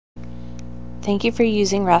Thank you for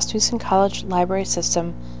using Rasmussen College Library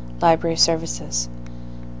System Library Services.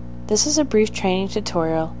 This is a brief training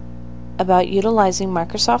tutorial about utilizing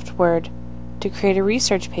Microsoft Word to create a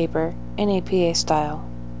research paper in APA style.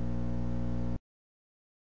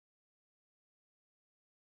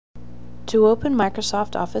 To open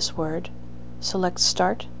Microsoft Office Word, select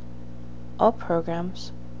Start, All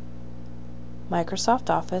Programs,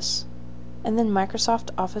 Microsoft Office, and then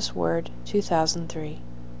Microsoft Office Word 2003.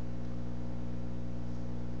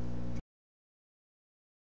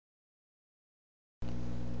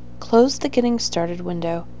 Close the Getting Started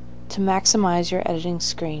window to maximize your editing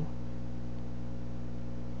screen.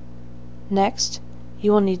 Next,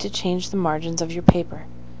 you will need to change the margins of your paper.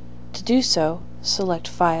 To do so, select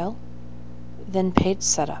File, then Page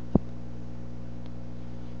Setup.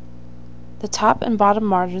 The top and bottom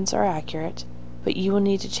margins are accurate, but you will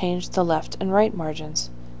need to change the left and right margins.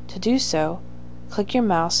 To do so, click your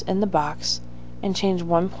mouse in the box and change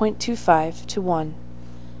 1.25 to 1.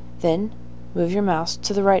 Then, move your mouse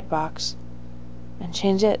to the right box and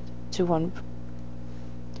change it to 1.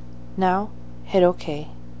 Now, hit OK.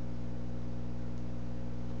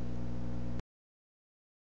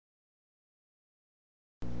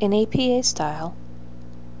 In APA style,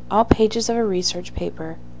 all pages of a research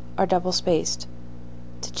paper are double-spaced.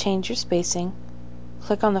 To change your spacing,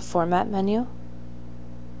 click on the Format menu,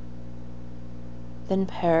 then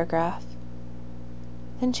Paragraph,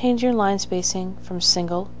 then change your line spacing from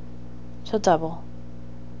single to double,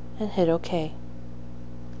 and hit OK.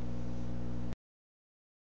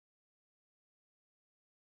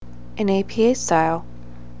 In APA style,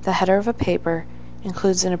 the header of a paper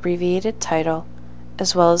includes an abbreviated title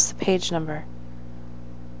as well as the page number.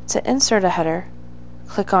 To insert a header,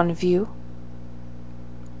 click on View,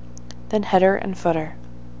 then Header and Footer.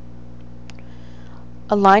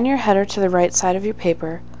 Align your header to the right side of your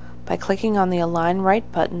paper by clicking on the Align Right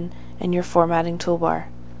button in your formatting toolbar.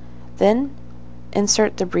 Then,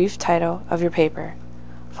 insert the brief title of your paper,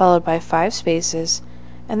 followed by 5 spaces,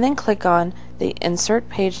 and then click on the Insert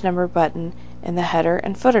Page Number button in the Header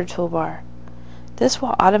and Footer toolbar. This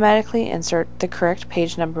will automatically insert the correct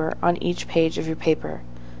page number on each page of your paper.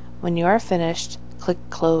 When you are finished, click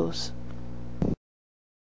Close.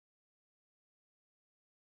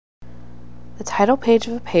 The title page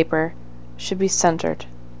of a paper should be centered.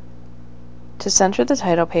 To center the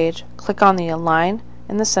title page, click on the Align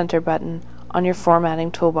in the Center button on your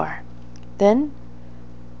formatting toolbar. Then,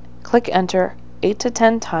 click Enter 8 to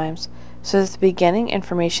 10 times so that the beginning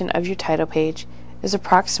information of your title page is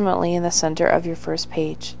approximately in the center of your first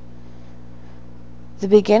page. The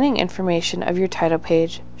beginning information of your title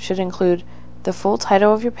page should include the full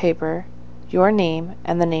title of your paper, your name,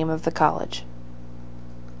 and the name of the college.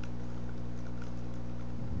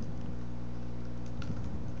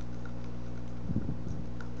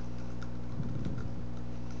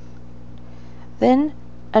 Then,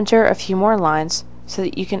 enter a few more lines so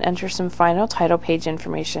that you can enter some final title page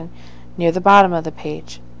information near the bottom of the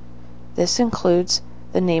page. This includes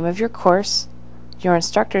the name of your course, your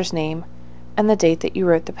instructor's name, and the date that you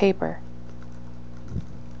wrote the paper.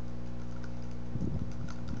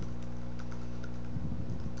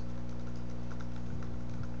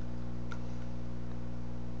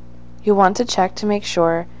 You'll want to check to make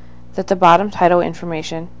sure that the bottom title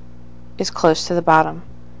information is close to the bottom.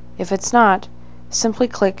 If it's not, simply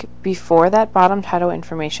click before that bottom title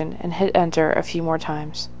information and hit Enter a few more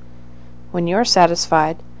times. When you are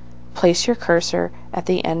satisfied, place your cursor at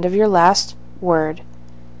the end of your last word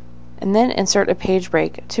and then insert a page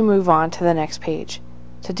break to move on to the next page.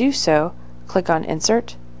 To do so, click on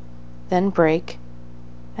Insert, then Break,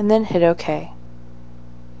 and then hit OK.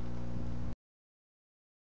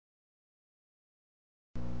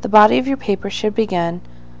 The body of your paper should begin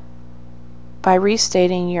by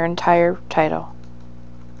restating your entire title.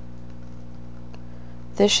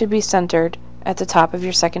 This should be centered at the top of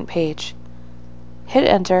your second page. Hit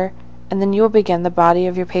Enter, and then you will begin the body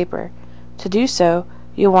of your paper. To do so,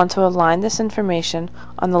 you'll want to align this information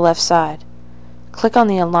on the left side. Click on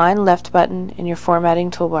the Align Left button in your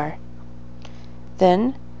formatting toolbar.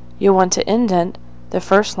 Then, you'll want to indent the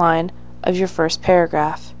first line of your first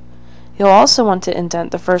paragraph. You'll also want to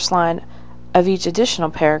indent the first line of each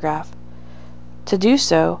additional paragraph. To do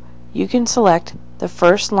so, you can select the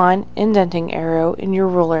first line indenting arrow in your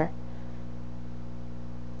ruler.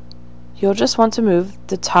 You'll just want to move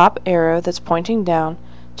the top arrow that's pointing down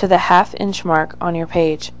to the half-inch mark on your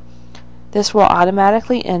page. This will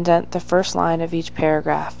automatically indent the first line of each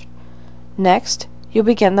paragraph. Next, you'll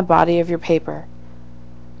begin the body of your paper.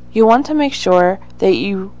 You want to make sure that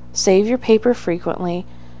you save your paper frequently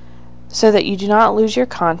so that you do not lose your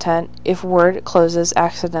content if Word closes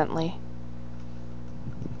accidentally.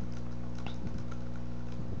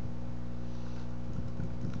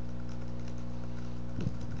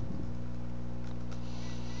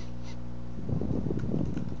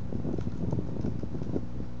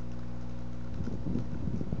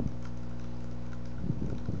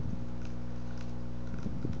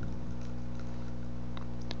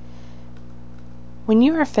 When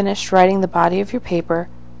you are finished writing the body of your paper,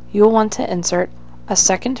 you will want to insert a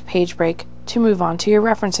second page break to move on to your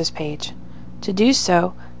references page. To do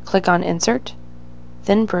so, click on Insert,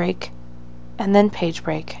 then Break, and then Page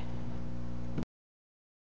Break.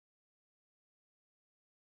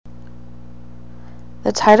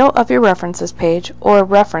 The title of your references page, or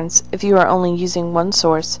reference if you are only using one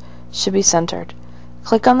source, should be centered.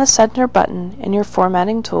 Click on the Center button in your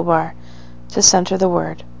formatting toolbar to center the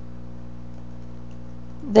word.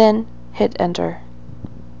 Then hit Enter.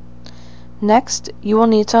 Next, you will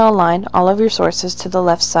need to align all of your sources to the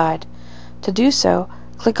left side. To do so,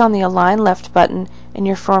 click on the Align Left button in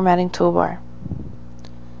your formatting toolbar.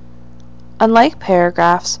 Unlike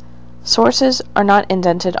paragraphs, sources are not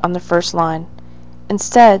indented on the first line.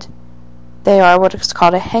 Instead, they are what is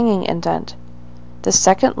called a hanging indent. The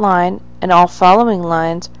second line and all following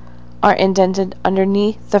lines are indented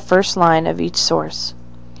underneath the first line of each source.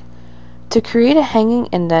 To create a hanging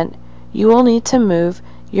indent, you will need to move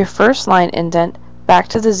your first line indent back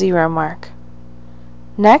to the 0 mark.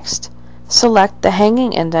 Next, select the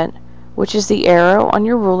hanging indent, which is the arrow on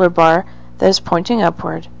your ruler bar that is pointing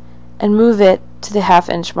upward, and move it to the ½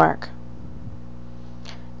 inch mark.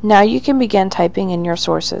 Now you can begin typing in your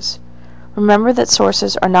sources. Remember that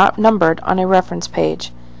sources are not numbered on a reference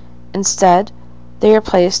page. Instead, they are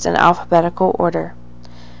placed in alphabetical order.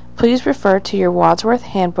 Please refer to your Wadsworth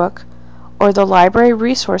Handbook or the library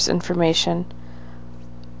resource information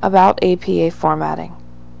about APA formatting.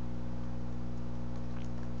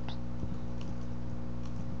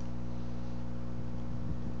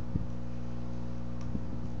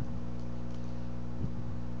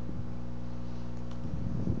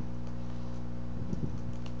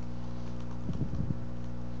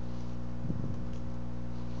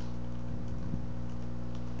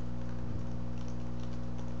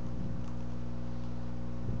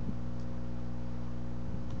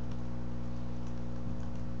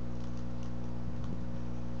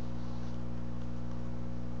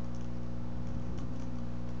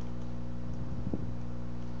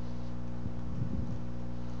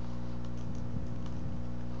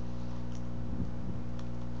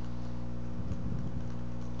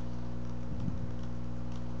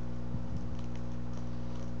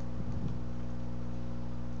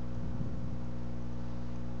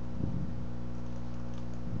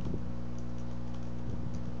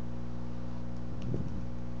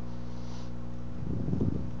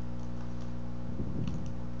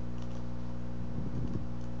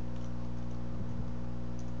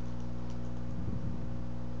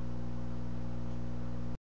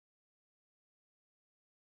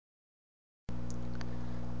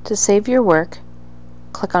 To save your work,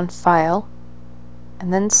 click on File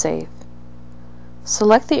and then Save.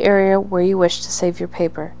 Select the area where you wish to save your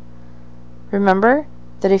paper. Remember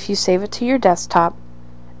that if you save it to your desktop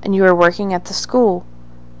and you are working at the school,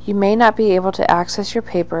 you may not be able to access your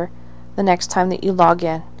paper the next time that you log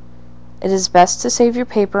in. It is best to save your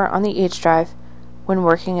paper on the H drive when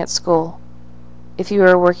working at school. If you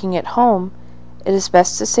are working at home, it is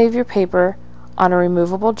best to save your paper on a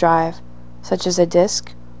removable drive, such as a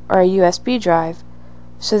disk or a USB drive,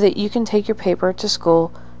 so that you can take your paper to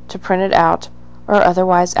school to print it out or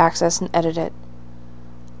otherwise access and edit it.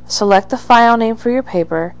 Select the file name for your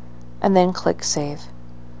paper and then click Save.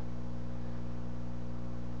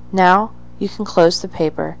 Now you can close the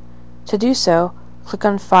paper. To do so, click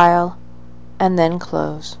on File and then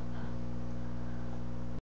Close.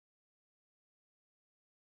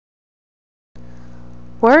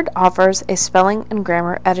 Word offers a spelling and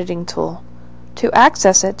grammar editing tool. To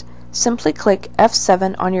access it, simply click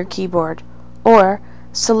F7 on your keyboard, or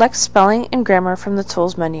select Spelling and Grammar from the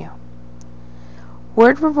Tools menu.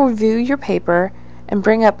 Word will review your paper and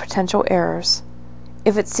bring up potential errors.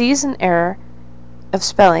 If it sees an error of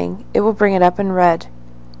spelling, it will bring it up in red.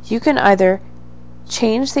 You can either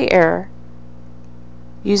change the error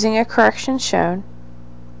using a correction shown,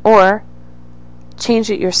 or change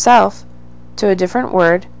it yourself to a different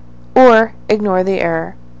word, or ignore the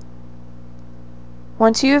error.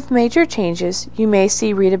 Once you have made your changes, you may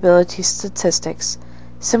see readability statistics.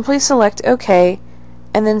 Simply select OK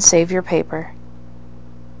and then save your paper.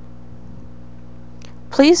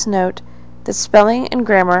 Please note that spelling and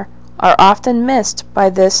grammar are often missed by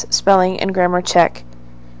this spelling and grammar check.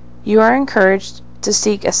 You are encouraged to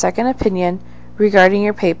seek a second opinion regarding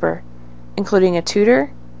your paper, including a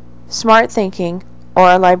tutor, smart thinking, or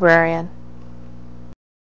a librarian.